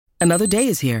Another day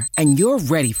is here, and you're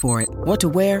ready for it. What to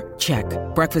wear? Check.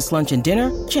 Breakfast, lunch, and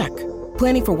dinner? Check.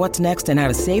 Planning for what's next and how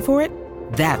to save for it?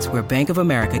 That's where Bank of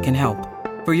America can help.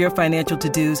 For your financial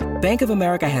to-dos, Bank of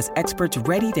America has experts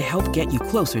ready to help get you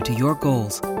closer to your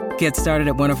goals. Get started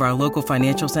at one of our local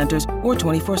financial centers or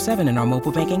 24/7 in our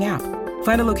mobile banking app.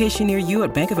 Find a location near you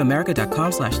at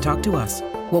bankofamerica.com/talktous.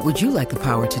 What would you like the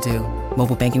power to do?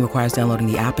 Mobile banking requires downloading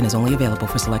the app and is only available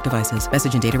for select devices.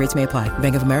 Message and data rates may apply.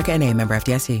 Bank of America N.A., member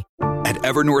FDIC. At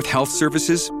Evernorth Health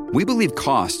Services, we believe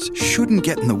costs shouldn't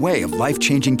get in the way of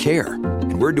life-changing care,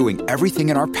 and we're doing everything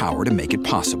in our power to make it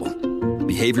possible.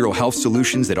 Behavioral health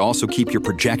solutions that also keep your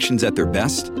projections at their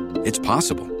best? It's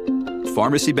possible.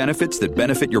 Pharmacy benefits that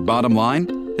benefit your bottom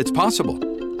line? It's possible.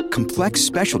 Complex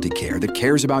specialty care that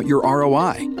cares about your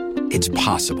ROI? It's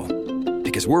possible.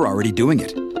 Because we're already doing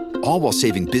it. All while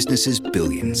saving businesses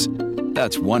billions.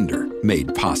 That's Wonder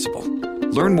made possible.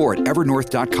 Learn more at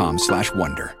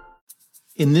evernorth.com/wonder.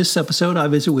 In this episode, I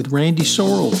visit with Randy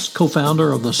Sorrells,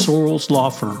 co-founder of the Sorrells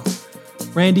Law Firm.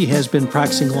 Randy has been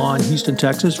practicing law in Houston,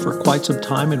 Texas for quite some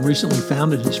time and recently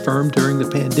founded his firm during the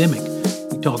pandemic.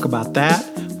 We talk about that.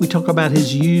 We talk about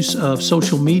his use of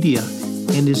social media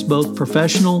and his both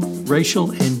professional, racial,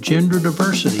 and gender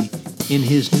diversity in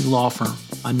his new law firm.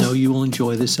 I know you will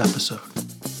enjoy this episode.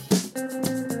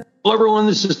 Hello, everyone.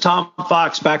 This is Tom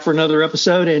Fox back for another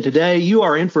episode. And today you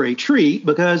are in for a treat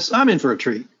because I'm in for a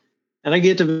treat. And I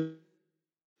get to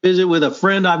visit with a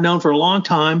friend I've known for a long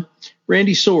time,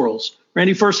 Randy Sorrells.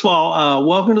 Randy, first of all,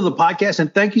 welcome to the podcast.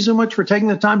 And thank you so much for taking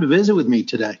the time to visit with me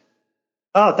today.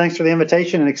 Oh, thanks for the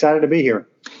invitation and excited to be here.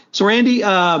 So, Randy,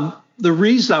 the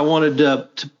reason I wanted to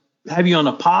have you on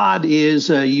a pod is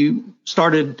you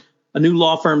started a new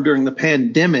law firm during the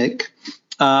pandemic,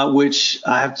 which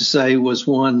I have to say was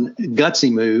one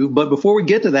gutsy move. But before we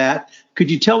get to that,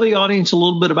 could you tell the audience a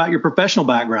little bit about your professional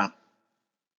background?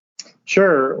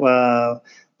 Sure. A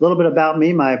little bit about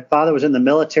me. My father was in the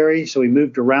military, so we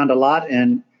moved around a lot,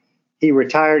 and he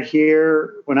retired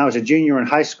here when I was a junior in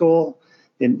high school,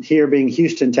 here being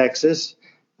Houston, Texas.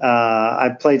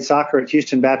 I played soccer at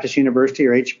Houston Baptist University,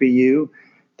 or HBU,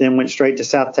 then went straight to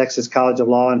South Texas College of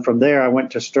Law. And from there, I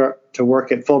went to start to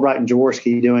work at Fulbright and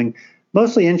Jaworski doing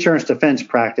mostly insurance defense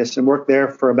practice, and worked there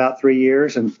for about 3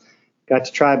 years and got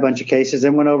to try a bunch of cases.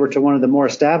 Then went over to one of the more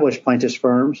established plaintiffs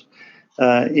firms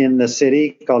in the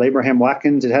city called Abraham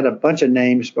Watkins. It had a bunch of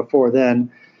names before then,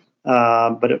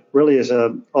 but it really is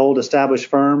an old established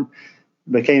firm.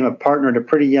 Became a partner at a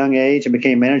pretty young age and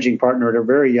became managing partner at a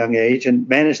very young age, and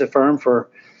managed the firm for,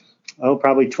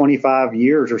 probably 25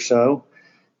 years or so.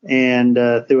 And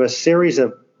through a series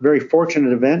of very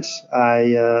fortunate events,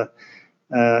 I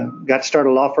got to start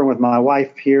a law firm with my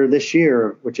wife here this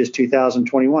year, which is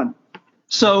 2021.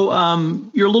 So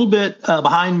you're a little bit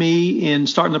behind me in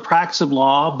starting the practice of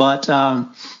law, but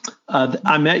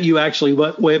I met you actually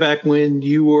way back when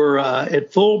you were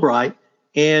at Fulbright.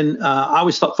 And I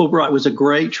always thought Fulbright was a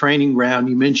great training ground.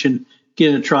 You mentioned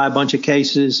getting to try a bunch of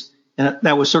cases, and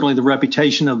that was certainly the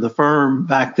reputation of the firm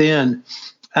back then.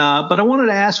 But I wanted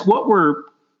to ask, what were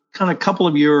kind of a couple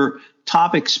of your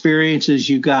top experiences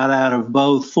you got out of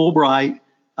both Fulbright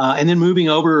and then moving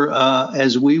over,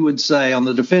 as we would say, on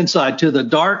the defense side to the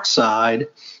dark side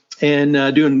and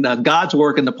doing God's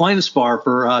work in the plaintiff's bar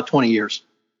for 20 years?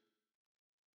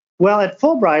 Well, at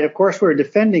Fulbright, of course, we were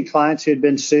defending clients who had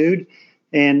been sued.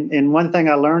 And one thing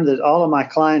I learned that all of my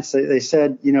clients, they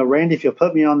said, Randy, if you'll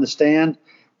put me on the stand,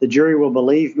 the jury will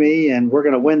believe me and we're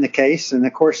going to win the case. And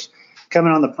of course,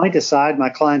 coming on the plaintiff side, my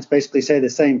clients basically say the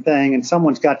same thing, and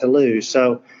someone's got to lose.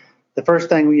 So the first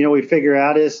thing, we figure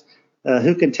out is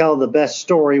who can tell the best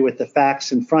story with the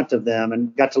facts in front of them,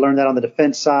 and got to learn that on the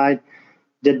defense side.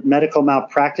 Did medical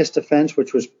malpractice defense,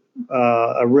 which was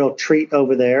a real treat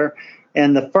over there.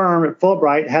 And the firm at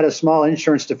Fulbright had a small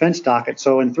insurance defense docket.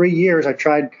 So in 3 years, I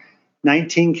tried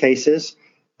 19 cases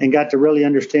and got to really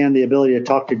understand the ability to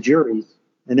talk to juries.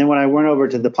 And then when I went over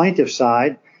to the plaintiff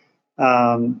side,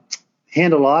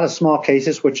 handled a lot of small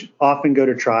cases, which often go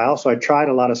to trial. So I tried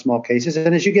a lot of small cases.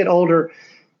 And as you get older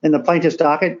in the plaintiff's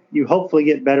docket, you hopefully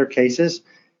get better cases,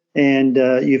 and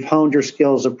you've honed your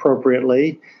skills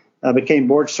appropriately. Became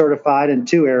board certified in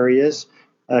 2 areas.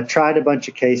 Tried a bunch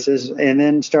of cases, and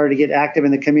then started to get active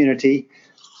in the community,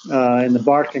 in the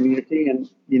bar community. And,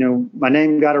 my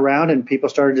name got around and people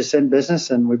started to send business,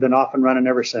 and we've been off and running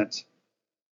ever since.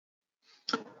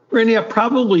 Randy, I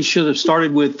probably should have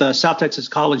started with South Texas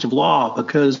College of Law,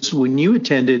 because when you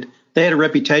attended, they had a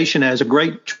reputation as a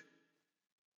great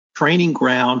training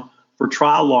ground for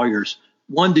trial lawyers.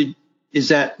 One, did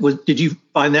you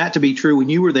find that to be true when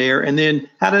you were there? And then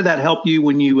how did that help you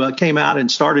when you came out and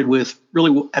started with,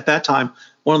 really at that time,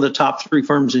 one of the top 3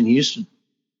 firms in Houston.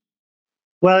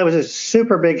 Well, it was a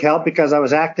super big help because I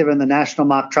was active in the National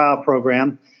Mock Trial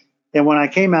Program. And when I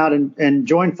came out and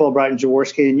joined Fulbright and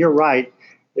Jaworski, and you're right,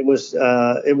 it was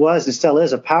and still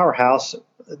is a powerhouse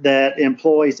that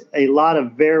employs a lot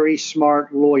of very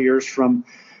smart lawyers from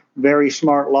very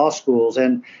smart law schools.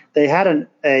 And they had an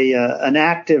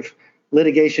active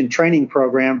litigation training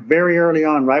program very early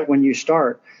on, right when you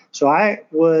start. So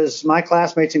my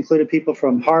classmates included people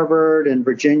from Harvard and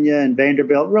Virginia and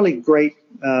Vanderbilt, really great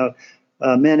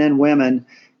men and women.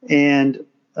 And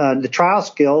the trial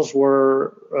skills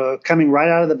were coming right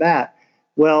out of the bat.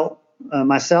 Well,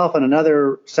 myself and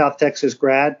another South Texas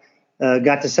grad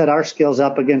got to set our skills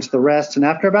up against the rest. And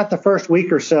after about the first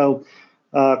week or so,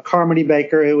 Carmody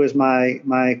Baker, who was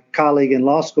my colleague in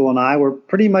law school, and I were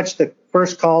pretty much the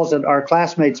first calls that our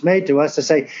classmates made to us to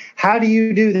say, how do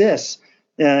you do this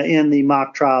in the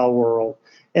mock trial world?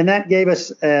 And that gave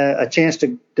us a chance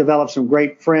to develop some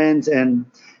great friends and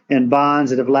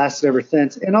bonds that have lasted ever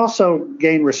since, and also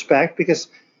gain respect because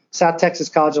South Texas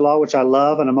College of Law, which I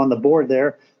love, and I'm on the board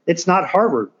there, it's not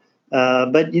Harvard.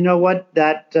 But you know what?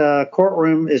 That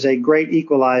courtroom is a great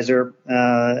equalizer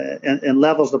and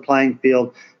levels the playing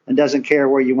field and doesn't care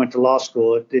where you went to law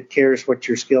school. It cares what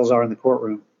your skills are in the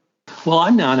courtroom. Well,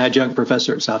 I'm now an adjunct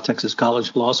professor at South Texas College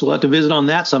of Law, so we'll have to visit on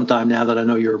that sometime now that I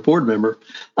know you're a board member.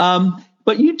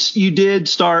 But you did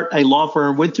start a law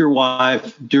firm with your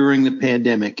wife during the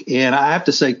pandemic, and I have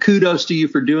to say kudos to you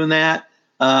for doing that.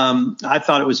 I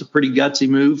thought it was a pretty gutsy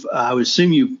move. I would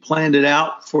assume you planned it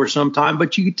out for some time,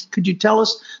 but could you tell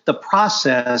us the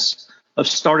process of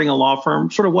starting a law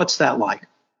firm? Sort of what's that like?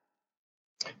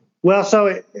 Well,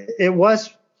 so it was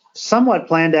somewhat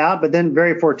planned out, but then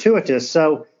very fortuitous.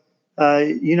 So,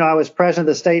 I was president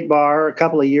of the state bar a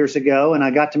couple of years ago, and I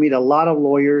got to meet a lot of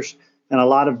lawyers and a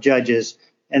lot of judges.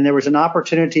 And there was an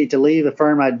opportunity to leave the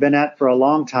firm I'd been at for a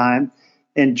long time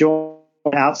and join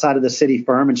outside of the city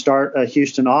firm and start a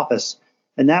Houston office.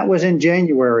 And that was in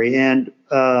January. And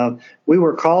we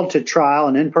were called to trial,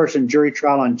 an in-person jury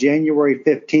trial on January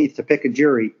 15th to pick a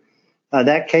jury.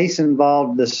 That case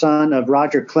involved the son of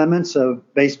Roger Clemens, a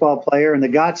baseball player, and the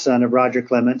godson of Roger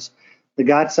Clemens. The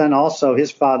godson also,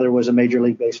 his father was a Major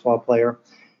League Baseball player.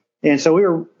 And so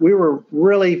we were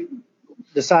really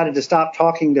decided to stop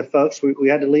talking to folks. We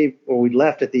had to leave, or we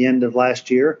left at the end of last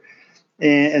year,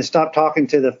 and stop talking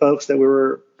to the folks that we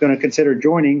were going to consider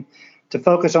joining to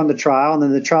focus on the trial. And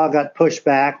then the trial got pushed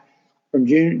back from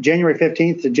January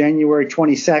 15th to January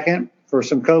 22nd for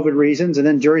some COVID reasons. And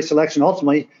then jury selection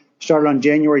ultimately started on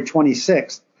January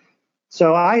 26th.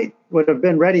 So I would have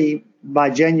been ready by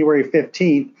January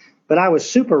 15th, but I was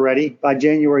super ready by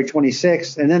January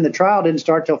 26th. And then the trial didn't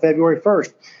start till February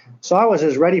 1st. So I was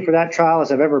as ready for that trial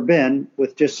as I've ever been,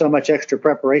 with just so much extra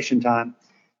preparation time.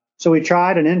 So we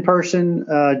tried an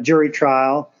in-person jury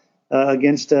trial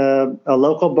against a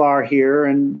local bar here,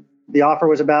 and the offer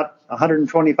was about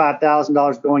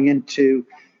 $125,000 going into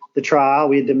the trial.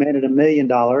 We had demanded $1 million.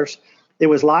 It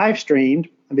was live streamed,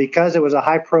 and because it was a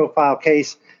high-profile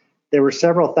case, there were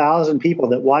several thousand people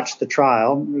that watched the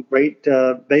trial. Great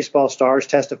baseball stars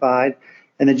testified,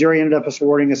 and the jury ended up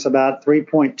awarding us about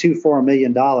 $3.24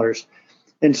 million.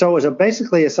 And so it was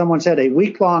basically, as someone said, a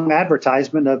week-long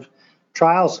advertisement of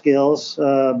trial skills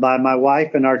by my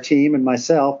wife and our team and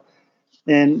myself.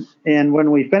 And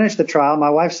when we finished the trial, my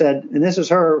wife said, and this is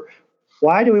her,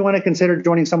 why do we want to consider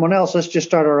joining someone else? Let's just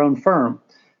start our own firm.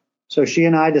 So she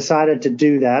and I decided to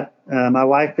do that. My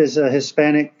wife is a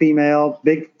Hispanic female,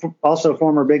 also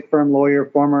former big firm lawyer,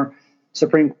 former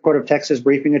Supreme Court of Texas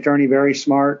briefing attorney, very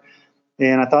smart.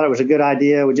 And I thought it was a good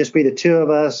idea. It would just be the two of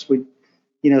us. We'd,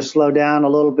 slow down a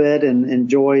little bit and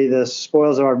enjoy the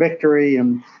spoils of our victory.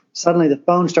 And suddenly the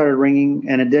phone started ringing,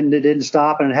 and it didn't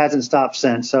stop, and it hasn't stopped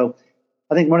since. So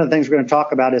I think one of the things we're going to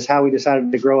talk about is how we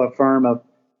decided to grow a firm of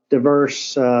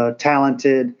diverse,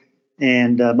 talented,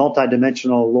 and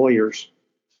multidimensional lawyers.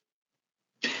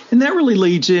 And that really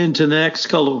leads into the next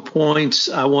couple of points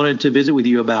I wanted to visit with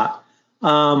you about.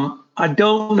 I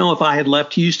don't know if I had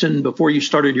left Houston before you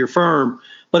started your firm,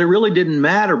 but it really didn't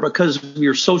matter because of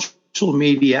your social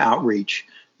media outreach.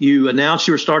 You announced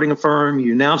you were starting a firm.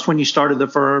 You announced when you started the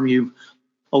firm. You've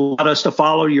allowed us to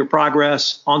follow your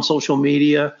progress on social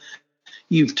media.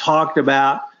 You've talked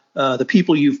about the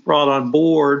people you've brought on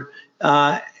board.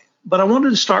 But I wanted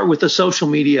to start with the social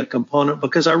media component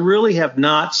because I really have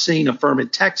not seen a firm in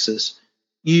Texas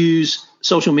use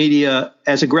social media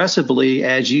as aggressively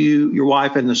as your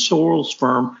wife and the Sorrells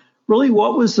firm. Really,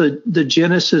 what was the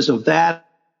genesis of that,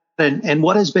 and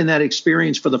what has been that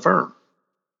experience for the firm?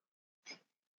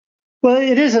 Well,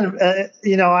 it isn't,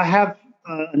 I have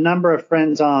a number of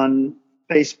friends on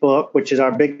Facebook, which is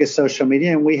our biggest social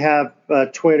media, and we have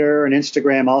Twitter and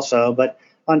Instagram also. But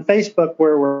on Facebook,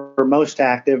 where we're most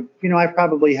active, I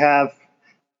probably have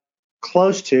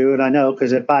close to, and I know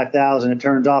because at 5,000 it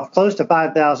turns off, close to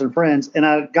 5,000 friends. And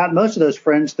I got most of those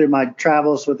friends through my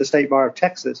travels with the State Bar of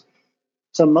Texas.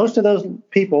 So most of those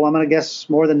people, I'm going to guess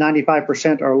more than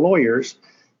 95% are lawyers,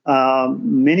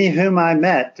 many of whom I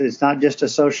met. It's not just a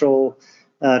social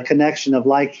connection of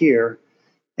like here.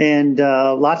 And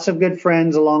lots of good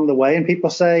friends along the way. And people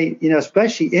say,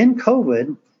 especially in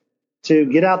COVID, to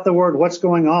get out the word what's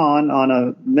going on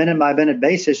a minute-by-minute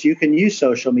basis, you can use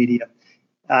social media.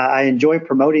 I enjoy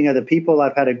promoting other people.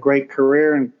 I've had a great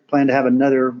career and plan to have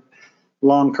another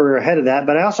long career ahead of that.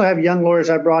 But I also have young lawyers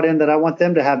I brought in that I want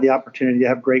them to have the opportunity to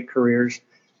have great careers.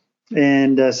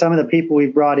 And some of the people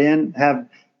we've brought in have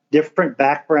different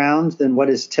backgrounds than what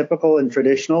is typical and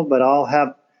traditional, but all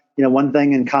have, one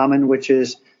thing in common, which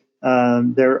is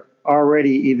they're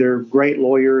already either great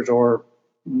lawyers or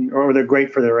they're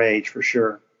great for their age, for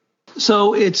sure.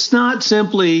 So it's not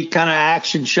simply kind of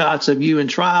action shots of you in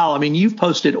trial. I mean, you've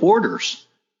posted orders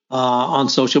on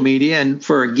social media, and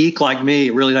for a geek like me,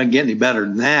 it really doesn't get any better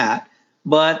than that.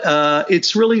 But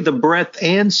it's really the breadth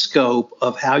and scope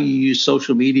of how you use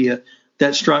social media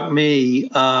that struck me.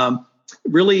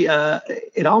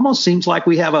 It almost seems like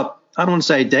we have I don't want to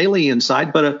say a daily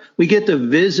insight, but we get to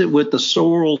visit with the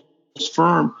Sorrells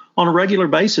firm on a regular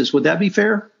basis. Would that be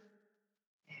fair?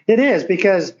 It is,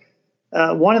 because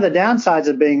one of the downsides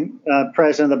of being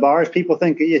president of the bar is people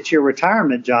think it's your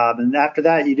retirement job, and after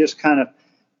that you just kind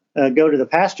of go to the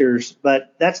pastures.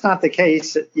 But that's not the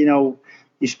case. You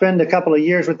spend a couple of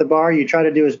years with the bar, you try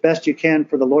to do as best you can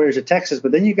for the lawyers of Texas,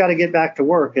 but then you got to get back to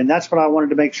work, and that's what I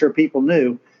wanted to make sure people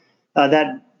knew.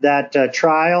 That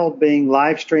trial being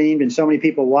live streamed and so many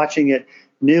people watching it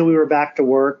knew we were back to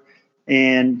work,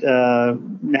 and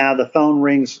now the phone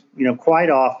rings, quite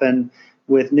often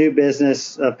with new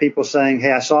business of people saying,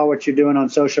 "Hey, I saw what you're doing on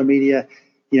social media.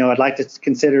 I'd like to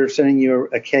consider sending you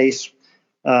a case.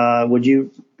 Would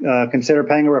you consider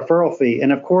paying a referral fee?"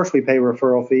 And of course, we pay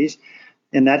referral fees,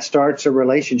 and that starts a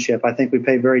relationship. I think we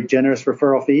pay very generous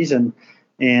referral fees, and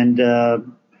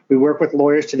we work with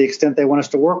lawyers to the extent they want us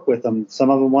to work with them. Some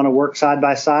of them want to work side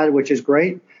by side, which is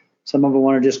great. Some of them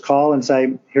want to just call and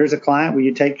say, "Here's a client. Will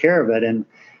you take care of it?" And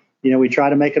we try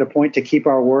to make it a point to keep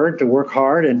our word, to work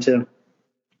hard, and to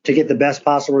get the best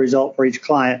possible result for each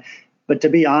client. But to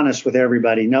be honest with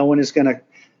everybody, no one is going to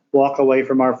walk away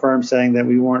from our firm saying that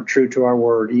we weren't true to our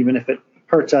word. Even if it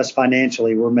hurts us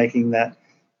financially, we're making that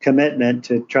commitment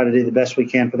to try to do the best we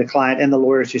can for the client and the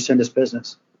lawyers who send us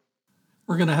business.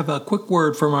 We're going to have a quick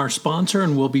word from our sponsor,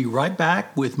 and we'll be right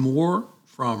back with more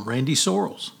from Randy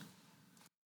Sorrells.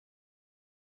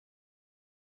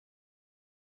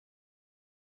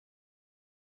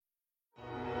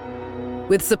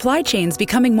 With supply chains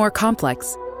becoming more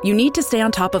complex, you need to stay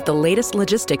on top of the latest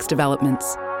logistics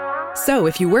developments. So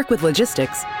if you work with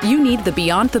logistics, you need the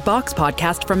Beyond the Box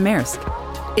podcast from Maersk.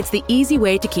 It's the easy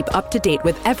way to keep up to date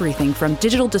with everything from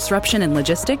digital disruption in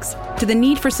logistics to the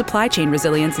need for supply chain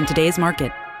resilience in today's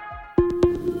market.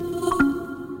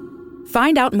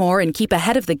 Find out more and keep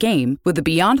ahead of the game with the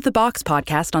Beyond the Box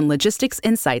podcast on logistics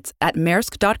insights at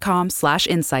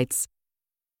maersk.com/insights.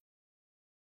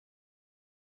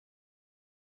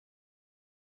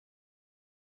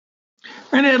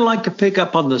 And I'd like to pick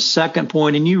up on the second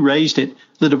point, and you raised it,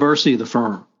 the diversity of the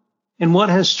firm. And what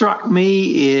has struck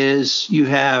me is you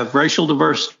have racial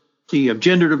diversity, you have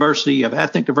gender diversity, you have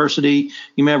ethnic diversity,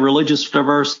 you may have religious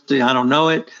diversity, I don't know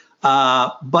it,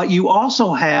 but you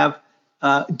also have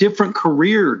different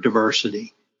career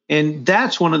diversity. And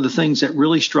that's one of the things that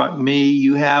really struck me.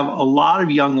 You have a lot of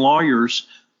young lawyers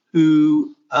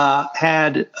who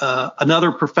had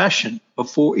another profession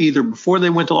before they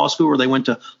went to law school or they went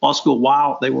to law school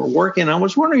while they were working. I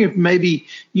was wondering if maybe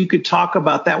you could talk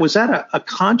about that. Was that a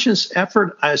conscious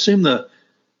effort? I assume the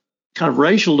kind of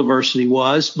racial diversity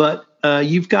was, but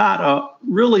you've got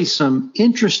really some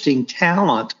interesting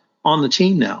talent on the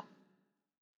team now.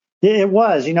 It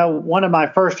was. One of my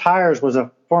first hires was a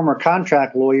former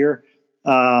contract lawyer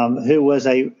who was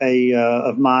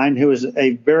of mine, who was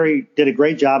did a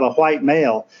great job, a white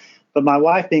male. But my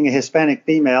wife, being a Hispanic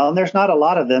female, and there's not a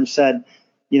lot of them, said,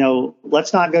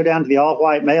 let's not go down to the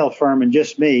all-white male firm and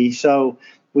just me. So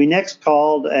we next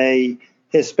called a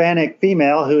Hispanic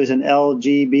female who is an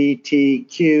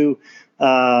LGBTQ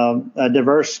a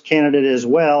diverse candidate as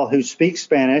well, who speaks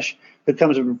Spanish, who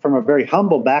comes from a very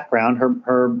humble background.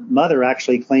 Her mother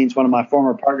actually cleans one of my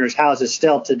former partner's houses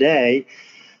still today,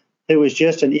 who was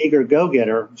just an eager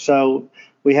go-getter. So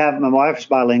my wife's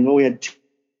bilingual. We had two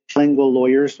bilingual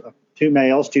lawyers, 2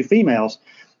 males, 2 females.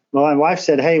 Well, my wife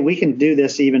said, hey, we can do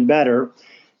this even better.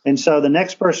 And so the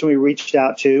next person we reached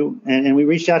out to, and we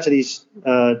reached out to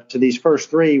these first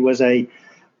 3, was a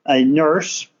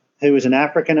nurse who is an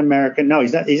African American. No,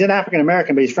 he's an African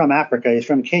American, but he's from Africa. He's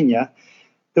from Kenya,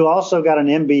 who also got an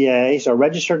MBA, so a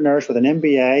registered nurse with an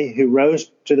MBA, who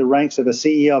rose to the ranks of a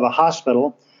CEO of a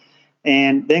hospital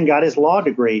and then got his law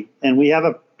degree. And we have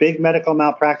a big medical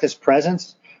malpractice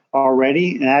presence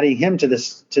already, and adding him to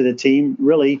the team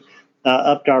really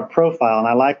upped our profile. And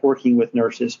I like working with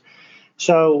nurses.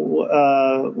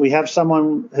 So we have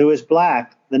someone who is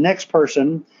Black. The next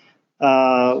person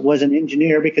was an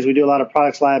engineer, because we do a lot of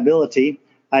products liability.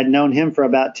 I'd known him for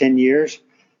about 10 years.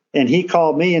 And he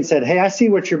called me and said, hey, I see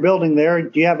what you're building there.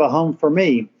 Do you have a home for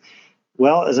me?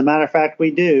 Well, as a matter of fact,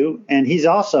 we do. And he's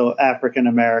also African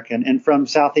American and from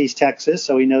Southeast Texas,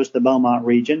 so he knows the Beaumont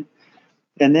region.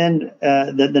 And then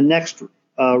the next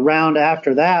round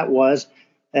after that was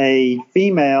a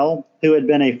female who had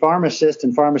been a pharmacist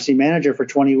and pharmacy manager for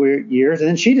 20 years. And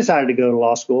then she decided to go to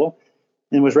law school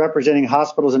and was representing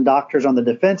hospitals and doctors on the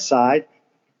defense side.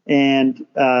 And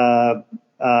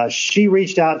she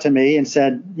reached out to me and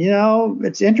said,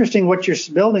 it's interesting what you're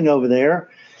building over there.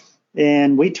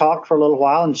 And we talked for a little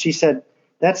while, and she said,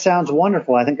 that sounds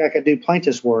wonderful. I think I could do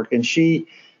plaintiff's work. And she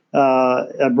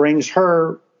brings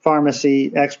her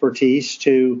pharmacy expertise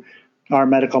to our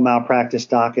medical malpractice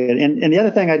docket. And the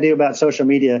other thing I do about social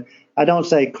media, I don't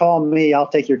say, call me, I'll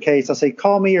take your case. I'll say,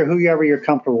 call me or whoever you're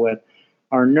comfortable with,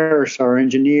 our nurse, our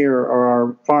engineer, or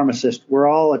our pharmacist. We're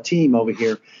all a team over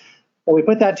here. Well, we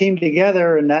put that team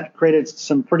together, and that created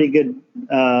some pretty good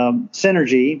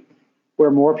synergy,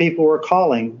 where more people were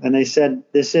calling. And they said,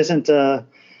 this isn't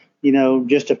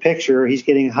just a picture. He's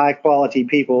getting high quality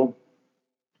people.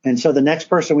 And so the next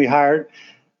person we hired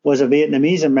was a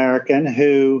Vietnamese American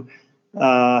who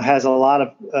has a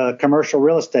lot of commercial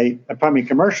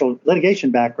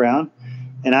litigation background.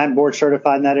 And I'm board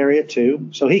certified in that area too.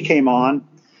 So he came on,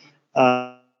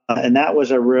 and that was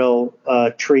a real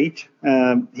treat.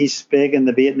 He's big in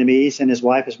the Vietnamese, and his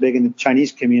wife is big in the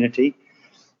Chinese community.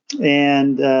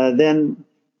 And then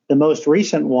the most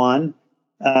recent one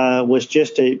was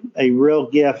just a real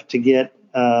gift to get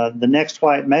the next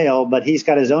white male, but he's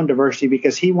got his own diversity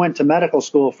because he went to medical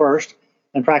school first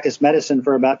and practiced medicine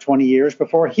for about 20 years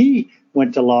before he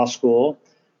went to law school,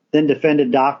 then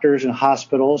defended doctors and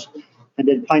hospitals and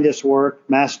did plaintiff's work,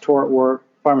 mass tort work,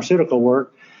 pharmaceutical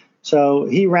work. So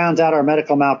he rounds out our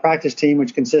medical malpractice team,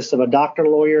 which consists of a doctor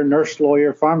lawyer, nurse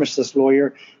lawyer, pharmacist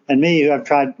lawyer, and me, who have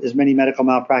tried as many medical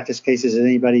malpractice cases as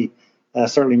anybody,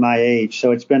 certainly my age.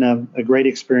 So it's been a great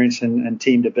experience and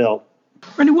team to build.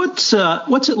 Randy, what's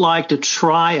it like to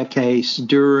try a case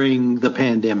during the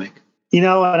pandemic? And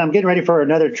I'm getting ready for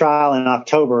another trial in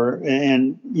October.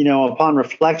 And, upon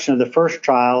reflection of the first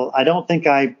trial, I don't think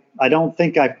I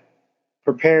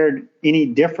prepared any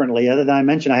differently, other than I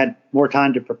mentioned I had more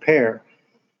time to prepare.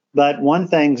 But one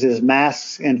thing is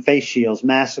masks and face shields.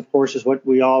 Masks, of course, is what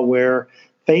we all wear.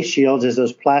 Face shields is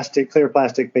those clear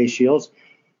plastic face shields.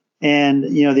 And,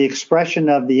 the expression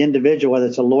of the individual, whether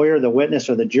it's a lawyer, the witness,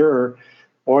 or the juror,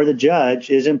 or the judge,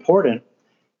 is important.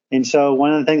 And so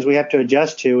one of the things we have to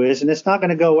adjust to is, and it's not going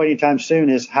to go away anytime soon,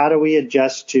 is how do we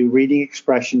adjust to reading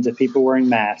expressions of people wearing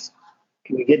masks?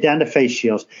 Can we get down to face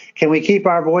shields? Can we keep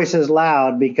our voices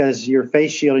loud because your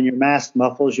face shield and your mask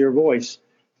muffles your voice?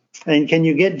 And can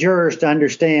you get jurors to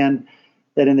understand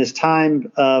that in this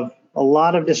time of a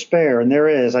lot of despair, and there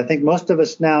is, I think most of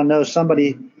us now know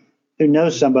somebody who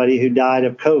knows somebody who died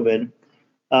of COVID,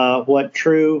 what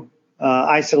true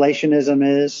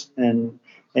isolationism is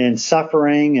and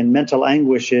suffering and mental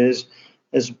anguish is,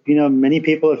 as many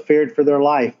people have feared for their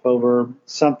life over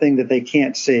something that they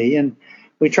can't see. And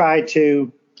we try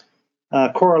to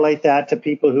correlate that to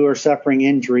people who are suffering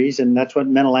injuries, and that's what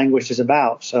mental anguish is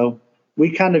about. So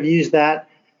we kind of use that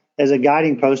as a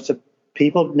guiding post to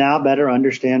people now better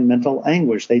understand mental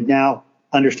anguish. They now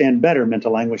understand better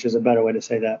mental anguish is a better way to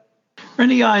say that.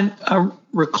 Randy, I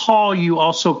recall you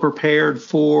also prepared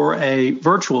for a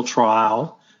virtual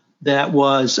trial that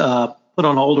was put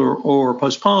on hold or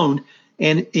postponed.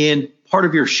 And in part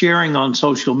of your sharing on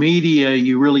social media,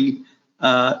 you really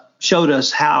showed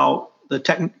us how the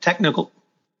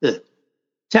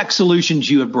tech solutions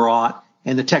you had brought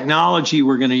and the technology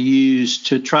we're going to use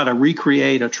to try to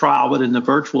recreate a trial, but in the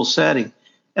virtual setting.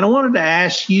 And I wanted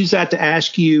to use that to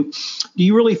ask you, do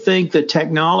you really think the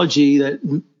technology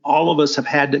that all of us have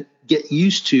had to get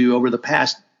used to over the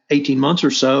past 18 months or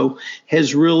so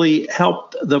has really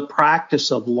helped the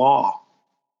practice of law?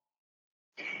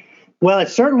 Well, it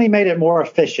certainly made it more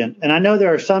efficient. And I know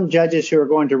there are some judges who are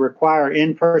going to require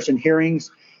in-person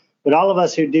hearings But all of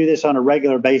us who do this on a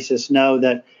regular basis know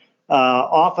that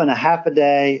often a half a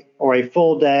day or a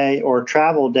full day or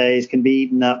travel days can be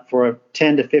eaten up for a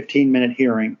 10 to 15 minute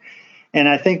hearing. And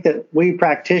I think that we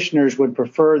practitioners would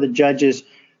prefer the judges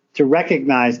to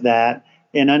recognize that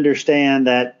and understand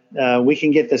that we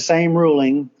can get the same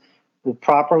ruling with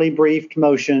properly briefed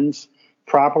motions,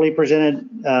 properly presented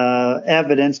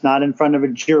evidence, not in front of a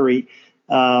jury,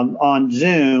 on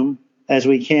Zoom as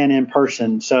we can in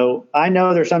person. So I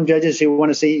know there's some judges who want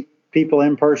to see people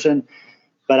in person,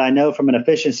 but I know from an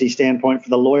efficiency standpoint for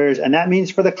the lawyers, and that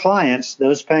means for the clients,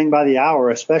 those paying by the hour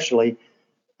especially,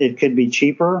 it could be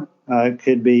cheaper.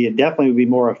 It definitely would be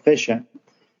more efficient.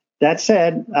 That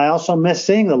said, I also miss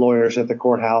seeing the lawyers at the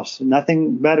courthouse.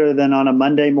 Nothing better than on a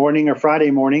Monday morning or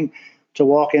Friday morning to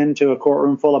walk into a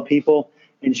courtroom full of people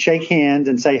and shake hands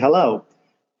and say hello.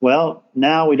 Well,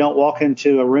 now we don't walk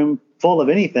into a room full of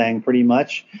anything pretty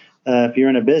much if you're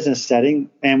in a business setting,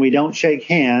 and we don't shake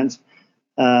hands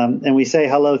and we say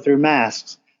hello through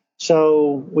masks.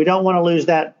 So we don't want to lose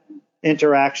that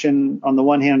interaction on the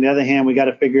one hand. On the other hand, we got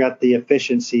to figure out the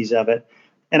efficiencies of it.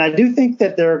 And I do think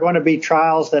that there are going to be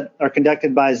trials that are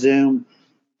conducted by Zoom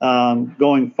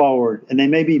going forward. And they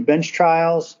may be bench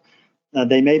trials.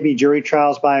 They may be jury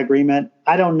trials by agreement.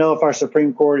 I don't know if our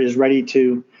Supreme Court is ready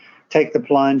to take the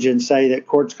plunge and say that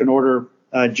courts can order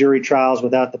jury trials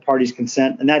without the parties'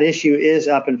 consent. And that issue is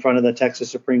up in front of the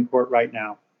Texas Supreme Court right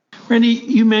now. Randy,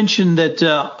 you mentioned that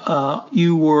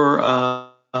you were,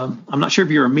 I'm not sure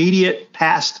if you're immediate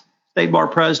past State Bar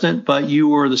president, but you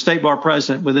were the State Bar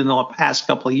president within the past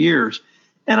couple of years.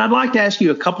 And I'd like to ask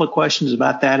you a couple of questions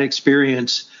about that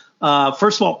experience.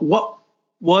 First of all, what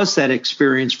was that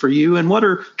experience for you? And what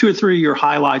are 2 or 3 of your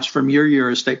highlights from your year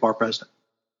as State Bar president?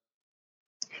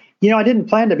 I didn't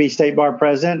plan to be State Bar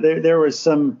president. There was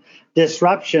some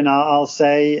disruption, I'll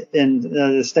say, in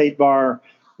the State Bar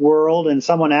world. And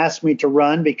someone asked me to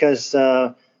run because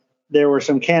there were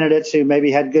some candidates who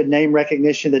maybe had good name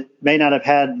recognition that may not have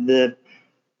had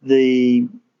the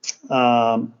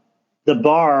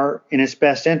bar in its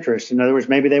best interest. In other words,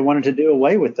 maybe they wanted to do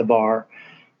away with the bar.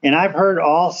 And I've heard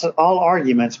all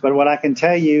arguments, but what I can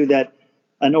tell you that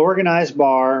an organized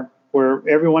bar where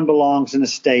everyone belongs in the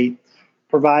state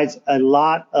provides a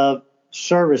lot of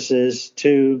services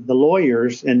to the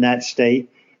lawyers in that state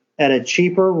at a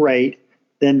cheaper rate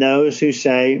than those who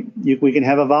say we can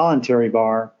have a voluntary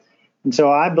bar. And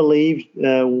so I believed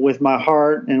with my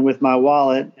heart and with my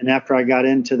wallet, and after I got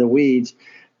into the weeds,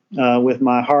 with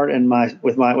my heart and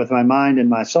with my mind and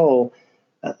my soul,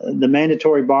 the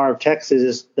mandatory bar of Texas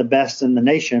is the best in the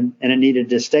nation, and it needed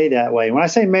to stay that way. When I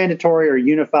say mandatory or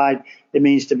unified, it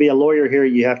means to be a lawyer here,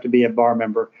 you have to be a bar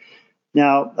member.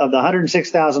 Now, of the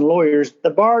 106,000 lawyers,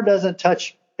 the bar doesn't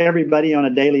touch everybody on a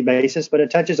daily basis, but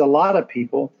it touches a lot of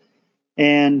people.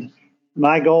 And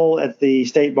my goal at the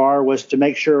State Bar was to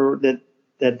make sure that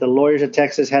the lawyers of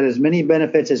Texas had as many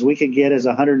benefits as we could get as a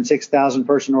 106,000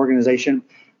 person organization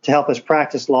to help us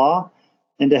practice law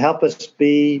and to help us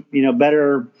be,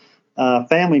 better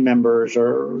family members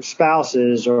or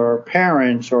spouses or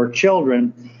parents or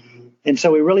children. And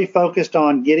so we really focused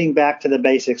on getting back to the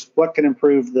basics. What can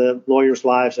improve the lawyers'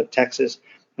 lives of Texas?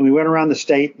 And we went around the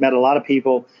state, met a lot of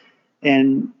people.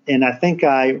 And I think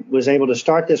I was able to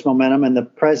start this momentum, and the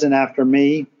president after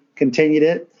me continued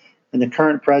it, and the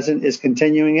current president is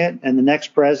continuing it, and the next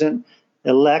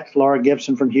president-elect, Laura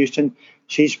Gibson from Houston,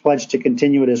 she's pledged to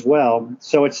continue it as well.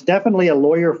 So it's definitely a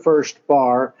lawyer-first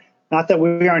bar. Not that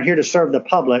we aren't here to serve the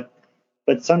public,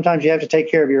 but sometimes you have to take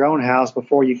care of your own house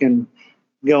before you can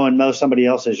go and mow somebody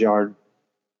else's yard.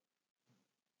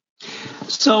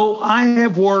 So I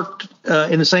have worked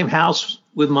in the same house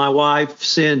with my wife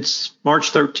since March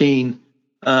 13,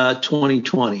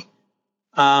 2020.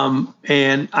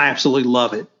 And I absolutely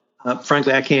love it.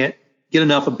 Frankly, I can't get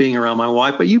enough of being around my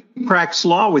wife, but you practice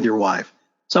law with your wife.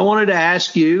 So I wanted to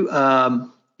ask you,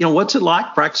 what's it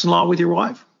like practicing law with your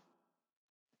wife?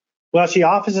 Well, she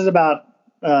offices about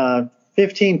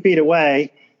 15 feet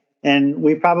away, and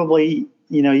we probably,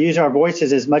 use our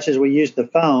voices as much as we use the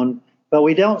phone, but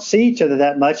we don't see each other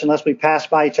that much unless we pass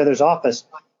by each other's office.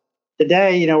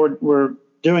 Today, we're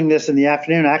doing this in the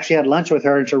afternoon. I actually had lunch with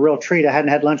her. It's a real treat. I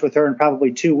hadn't had lunch with her in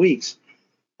probably 2 weeks.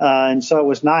 And so it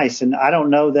was nice. And I don't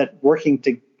know that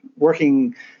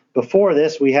working before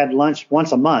this, we had lunch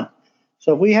once a month.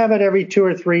 So if we have it every 2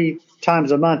 or 3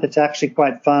 times a month, it's actually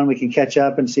quite fun. We can catch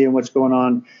up and see what's going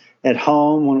on at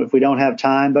home if we don't have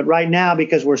time. But right now,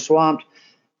 because we're swamped,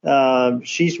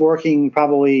 she's working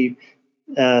probably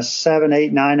 7,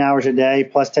 8, 9 hours a day,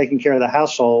 plus taking care of the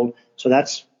household. So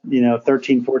that's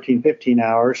 13, 14, 15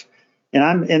 hours. And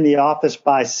I'm in the office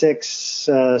by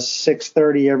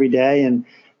 6:30 every day. And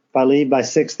if I leave by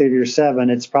 6:30 or 7,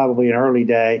 it's probably an early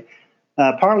day.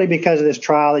 Partly because of this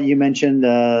trial that you mentioned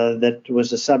that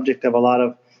was the subject of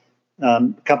a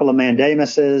couple of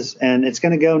mandamuses, and it's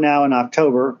going to go now in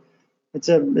October. It's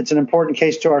an important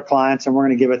case to our clients, and we're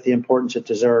going to give it the importance it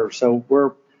deserves. So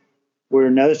we're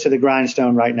nose to the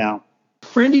grindstone right now.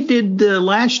 Randy, did the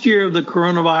last year of the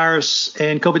coronavirus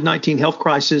and COVID-19 health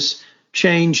crisis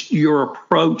change your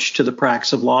approach to the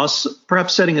practice of law,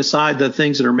 perhaps setting aside the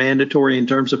things that are mandatory in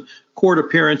terms of court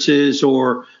appearances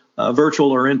or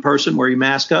virtual or in person where you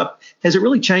mask up? Has it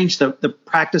really changed the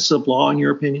practice of law, in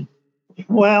your opinion?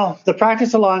 Well, the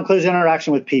practice of law includes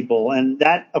interaction with people, and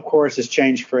that, of course, has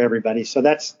changed for everybody. So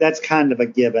that's kind of a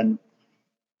given.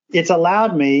 It's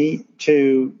allowed me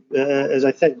to, as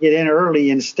I said, get in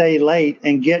early and stay late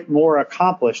and get more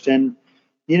accomplished. And,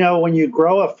 when you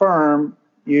grow a firm,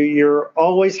 you're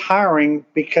always hiring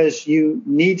because you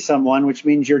need someone, which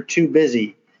means you're too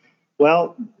busy.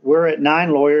 Well, we're at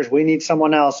 9 lawyers. We need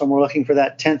someone else, and we're looking for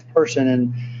that 10th person.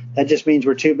 And that just means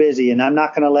we're too busy. And I'm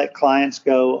not going to let clients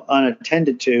go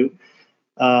unattended to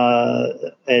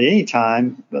at any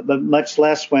time, but much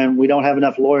less when we don't have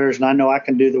enough lawyers and I know I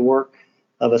can do the work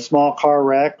of a small car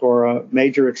wreck or a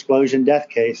major explosion death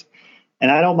case. And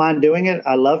I don't mind doing it.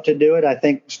 I love to do it. I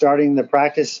think starting the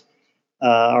practice,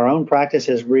 our own practice,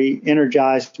 has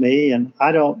re-energized me, and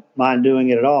I don't mind doing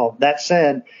it at all. That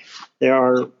said, there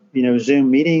are Zoom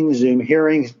meetings, Zoom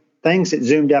hearings, things at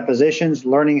Zoom depositions,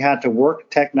 learning how to work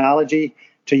technology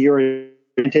to your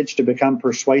advantage to become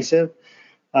persuasive.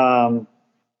 I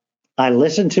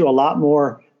listen to a lot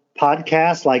more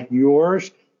podcasts like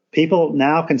yours. People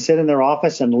now can sit in their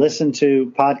office and listen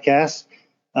to podcasts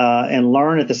and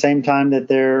learn at the same time that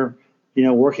they're,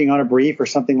 working on a brief or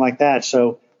something like that.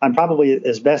 So I'm probably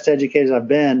as best educated as I've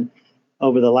been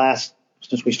over the last,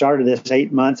 since we started this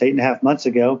 8.5 months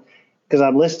ago, because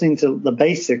I'm listening to the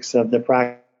basics of the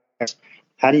practice.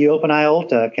 How do you open an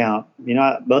IOLTA account?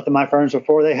 Both of my firms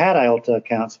before they had IOLTA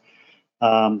accounts.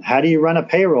 How do you run a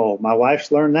payroll? My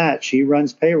wife's learned that. She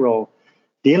runs payroll.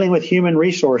 Dealing with human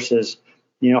resources,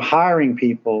 hiring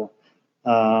people,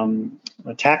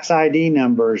 tax ID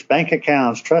numbers, bank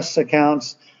accounts, trust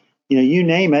accounts, you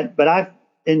name it. But I've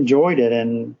enjoyed it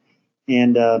and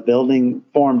building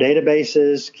form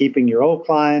databases, keeping your old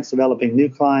clients, developing new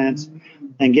clients,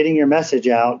 and getting your message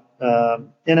out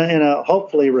in a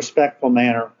hopefully respectful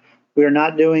manner. We are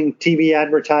not doing TV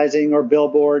advertising or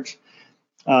billboards.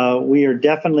 We are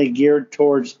definitely geared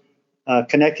towards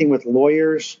connecting with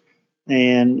lawyers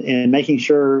and making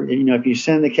sure, if you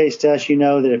send the case to us,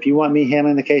 that if you want me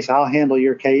handling the case, I'll handle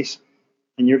your case,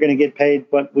 and you're going to get paid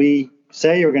what we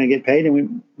say you're going to get paid. And we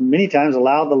many times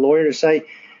allow the lawyer to say,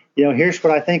 here's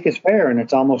what I think is fair, and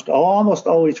it's almost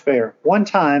always fair. One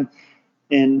time,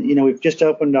 and we've just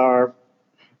opened our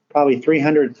probably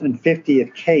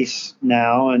 350th case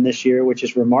now in this year, which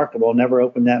is remarkable. Never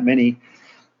opened that many.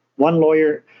 One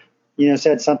lawyer,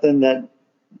 said something that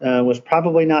was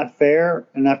probably not fair.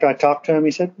 And after I talked to him,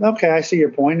 he said, okay, I see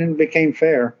your point, and it became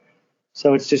fair.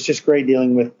 So it's just great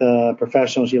dealing with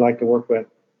professionals you like to work with.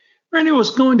 Randy, I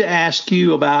was going to ask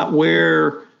you about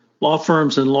where law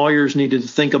firms and lawyers needed to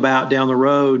think about down the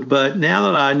road. But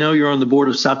now that I know you're on the board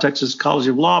of South Texas College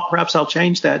of Law, perhaps I'll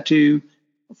change that to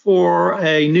for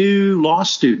a new law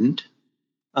student.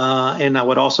 And I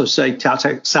would also say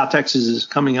South Texas is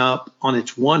coming up on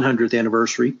its 100th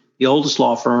anniversary, the oldest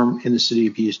law firm in the city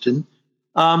of Houston.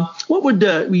 What would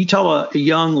you tell a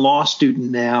young law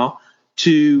student now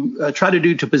to try to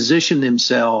do to position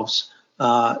themselves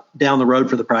down the road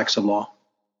for the practice of law?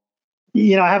 I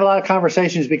have a lot of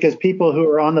conversations because people who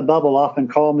are on the bubble often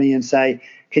call me and say,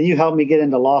 can you help me get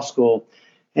into law school?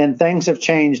 And things have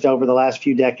changed over the last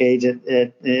few decades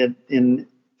in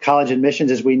college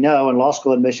admissions, as we know, and law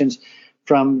school admissions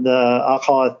from I'll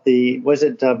call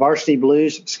it Varsity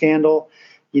Blues scandal.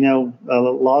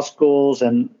 Law schools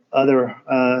and other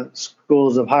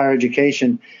schools of higher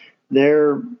education,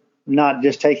 they're not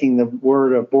just taking the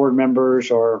word of board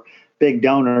members or big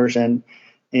donors, and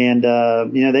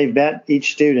they vet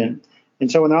each student.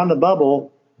 And so when they're on the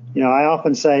bubble, I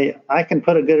often say, I can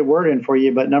put a good word in for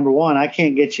you, but number one, I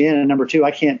can't get you in. And number two,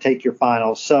 I can't take your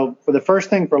finals. So for the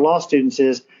first thing for law students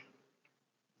is,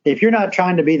 if you're not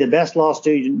trying to be the best law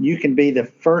student you can be the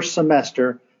first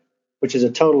semester, which is a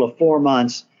total of 4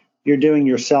 months, you're doing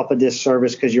yourself a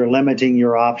disservice because you're limiting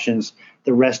your options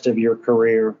the rest of your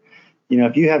career.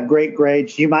 If you have great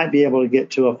grades, you might be able to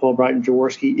get to a Fulbright and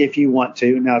Jaworski if you want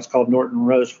to. Now it's called Norton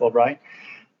Rose Fulbright.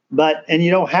 And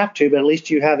you don't have to, but at least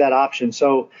you have that option.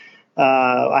 So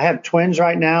I have twins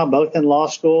right now, both in law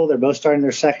school. They're both starting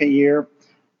their second year.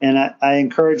 And I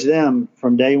encourage them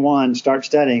from day one, start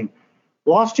studying.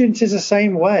 Law students is the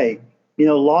same way.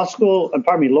 Law school,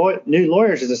 new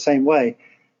lawyers is the same way.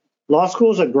 Law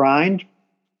school is a grind.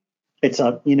 It's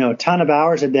a ton of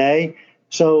hours a day.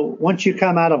 So once you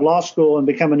come out of law school and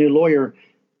become a new lawyer,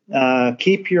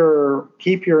 keep your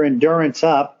endurance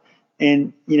up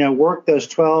and, work those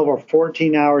 12 or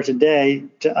 14 hours a day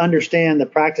to understand the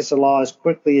practice of law as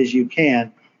quickly as you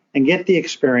can and get the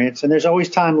experience. And there's always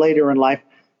time later in life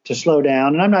to slow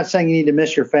down. And I'm not saying you need to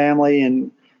miss your family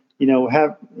and,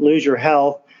 lose your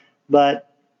health, but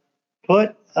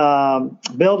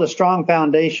build a strong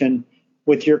foundation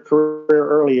with your career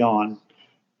early on.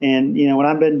 And, when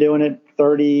I've been doing it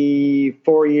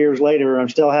 34 years later, I'm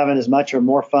still having as much or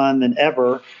more fun than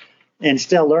ever and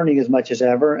still learning as much as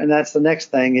ever. And that's the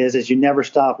next thing is you never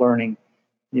stop learning.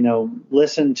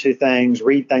 Listen to things,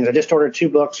 read things. I just ordered 2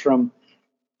 books from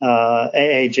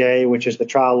AAJ, which is the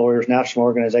Trial Lawyers National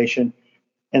Organization.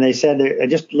 And they said,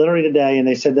 just literally today, and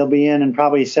they said they'll be in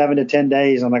probably 7 to 10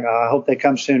 days. I'm like, I hope they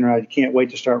come sooner. I can't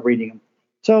wait to start reading them.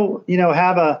 So,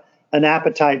 have an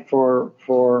appetite for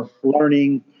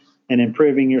learning and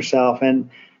improving yourself. And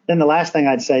then the last thing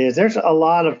I'd say is there's a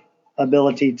lot of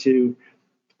ability to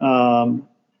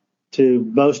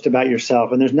boast about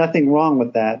yourself, and there's nothing wrong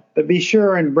with that. But be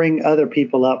sure and bring other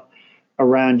people up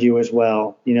around you as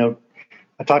well.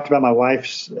 I talked about my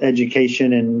wife's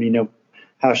education and,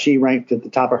 how she ranked at the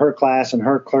top of her class and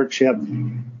her clerkship.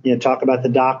 Talk about the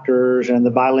doctors and the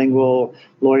bilingual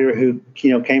lawyer who,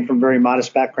 came from very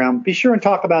modest background. Be sure and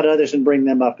talk about others and bring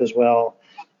them up as well.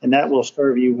 And that will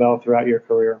serve you well throughout your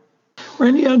career.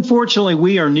 Randy, unfortunately,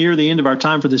 we are near the end of our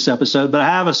time for this episode, but I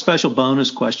have a special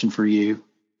bonus question for you.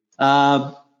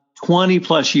 20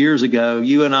 plus years ago,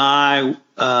 you and I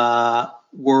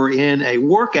were in a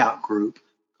workout group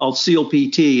called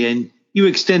CLPT, and you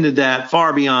extended that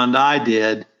far beyond I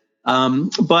did.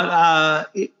 But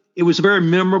it was a very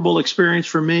memorable experience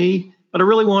for me. But I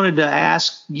really wanted to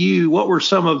ask you, what were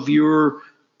some of your,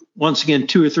 once again,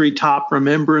 2 or 3 top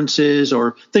remembrances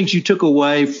or things you took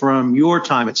away from your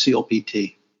time at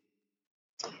CLPT?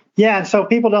 Yeah, and so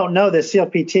people don't know this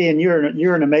CLPT, and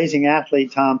you're an amazing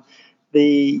athlete, Tom.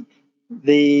 The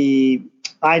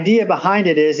idea behind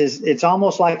it is it's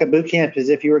almost like a boot camp, as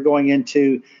if you were going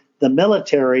into the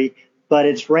military, but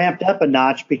it's ramped up a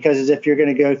notch because as if you're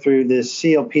going to go through the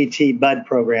CLPT BUD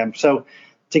program. So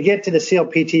to get to the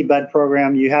CLPT BUD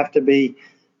program, you have to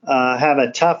have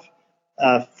a tough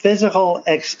physical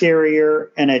exterior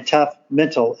and a tough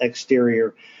mental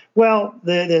exterior. Well,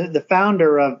 the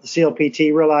founder of the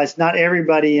CLPT realized not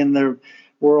everybody in the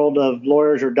world of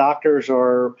lawyers or doctors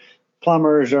or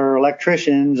plumbers or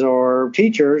electricians or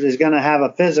teachers is going to have a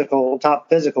top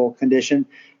physical condition,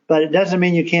 but it doesn't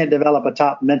mean you can't develop a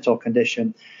top mental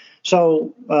condition.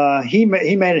 So he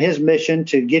made it his mission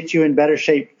to get you in better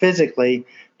shape physically,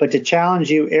 but to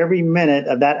challenge you every minute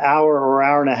of that hour or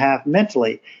hour and a half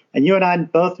mentally. And you and I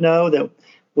both know that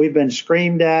we've been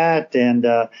screamed at and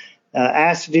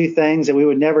asked to do things that we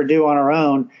would never do on our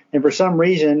own. And for some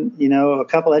reason, a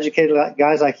couple educated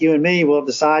guys like you and me will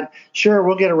decide, sure,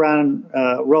 we'll get around,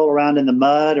 roll around in the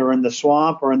mud or in the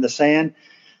swamp or in the sand.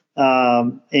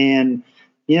 And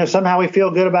somehow we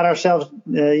feel good about ourselves,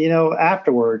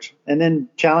 afterwards, and then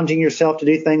challenging yourself to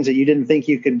do things that you didn't think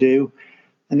you could do.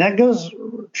 And that goes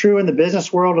true in the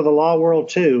business world or the law world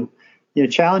too.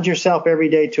 Challenge yourself every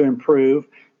day to improve.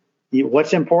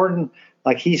 What's important,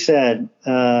 like he said,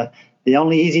 the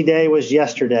only easy day was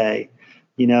yesterday.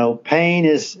 Pain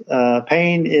is what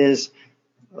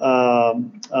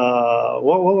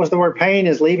was the word? Pain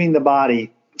is leaving the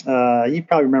body. You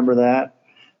probably remember that.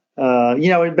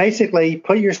 Basically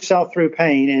put yourself through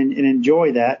pain and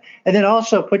enjoy that. And then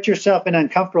also put yourself in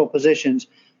uncomfortable positions.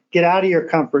 Get out of your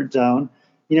comfort zone.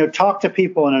 Talk to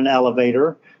people in an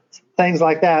elevator, things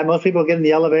like that. Most people get in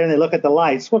the elevator and they look at the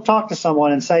lights. Well, talk to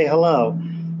someone and say hello.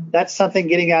 That's something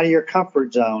getting out of your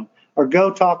comfort zone. Or go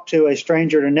talk to a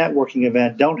stranger at a networking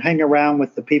event. Don't hang around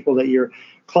with the people that you're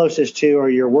closest to or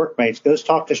your workmates. Go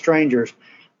talk to strangers.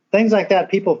 Things like that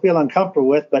people feel uncomfortable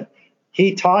with, but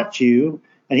he taught you,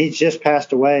 and he's just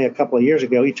passed away a couple of years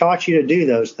ago. He taught you to do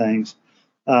those things.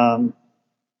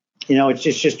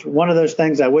 It's just one of those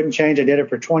things I wouldn't change. I did it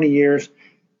for 20 years.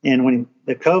 And when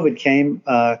the COVID came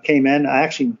in, I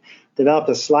actually developed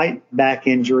a slight back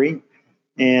injury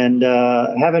and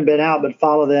haven't been out, but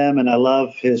follow them. And I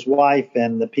love his wife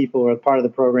and the people who are part of the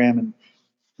program. And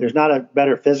there's not a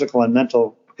better physical and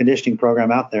mental conditioning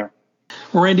program out there.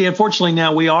 Well, Randy, unfortunately,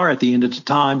 now we are at the end of the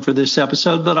time for this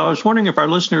episode, but I was wondering if our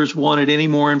listeners wanted any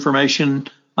more information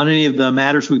on any of the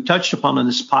matters we've touched upon in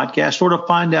this podcast, or to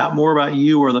find out more about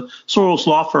you or the Sorrells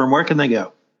Law Firm, where can they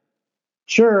go?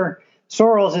 Sure.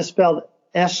 Sorrells is spelled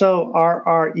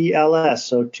Sorrels,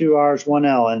 so 2 R's, 1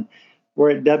 L. And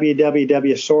we're at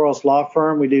www. Sorrells Law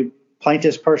Firm. We do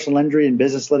plaintiffs' personal injury and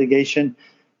business litigation,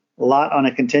 a lot on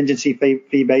a contingency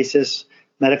fee basis,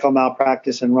 medical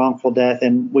malpractice and wrongful death.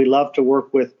 And we love to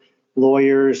work with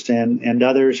lawyers and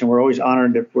others, and we're always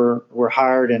honored if we're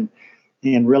hired and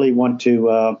really want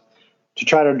to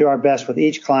try to do our best with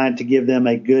each client to give them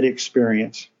a good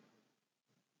experience.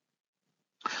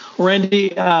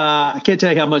 Randy, I can't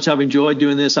tell you how much I've enjoyed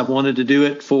doing this. I've wanted to do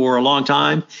it for a long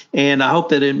time, and I hope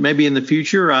that maybe in the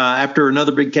future, after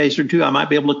another big case or two, I might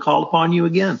be able to call upon you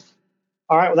again.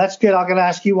 All right, well, that's good. I'm going to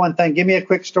ask you one thing. Give me a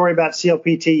quick story about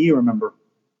CLPT you remember.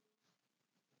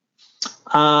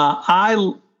 I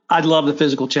love the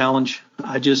physical challenge.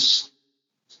 I just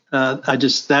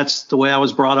that's the way I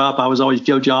was brought up. I was always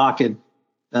Joe Jock, and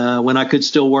when I could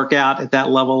still work out at that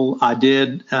level, I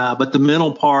did. But the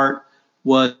mental part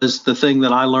was the thing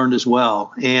that I learned as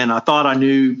well. And I thought I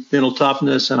knew mental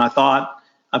toughness, and I thought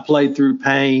I played through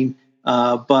pain.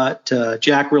 But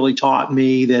Jack really taught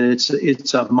me that it's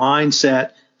a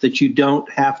mindset that you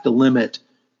don't have to limit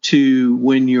to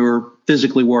when you're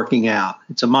physically working out.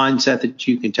 It's a mindset that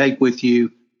you can take with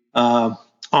you,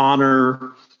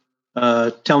 honor,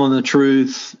 telling the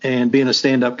truth, and being a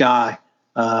stand-up guy.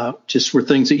 Just for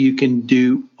things that you can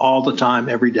do all the time,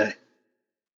 every day.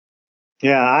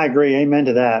 Yeah, I agree. Amen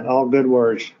to that. All good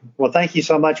words. Well, thank you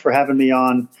so much for having me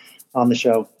on the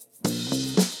show.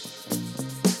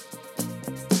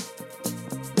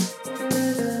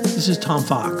 This is Tom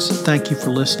Fox. Thank you for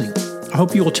listening. I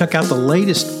hope you will check out the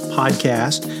latest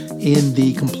podcast in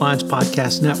the Compliance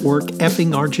Podcast Network,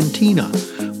 Effing Argentina,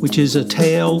 which is a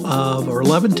tale of, or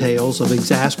 11 tales of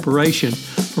exasperation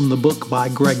from the book by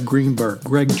Greg Greenberg.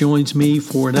 Greg joins me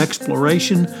for an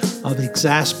exploration of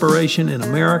exasperation in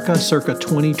America circa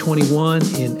 2021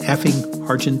 in Effing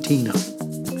Argentina.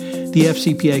 The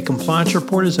FCPA Compliance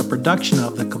Report is a production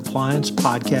of the Compliance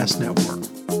Podcast Network.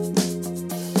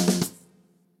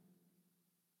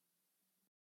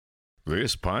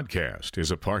 This podcast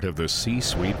is a part of the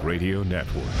C-Suite Radio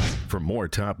Network. For more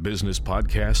top business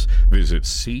podcasts, visit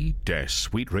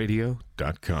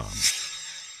c-suiteradio.com.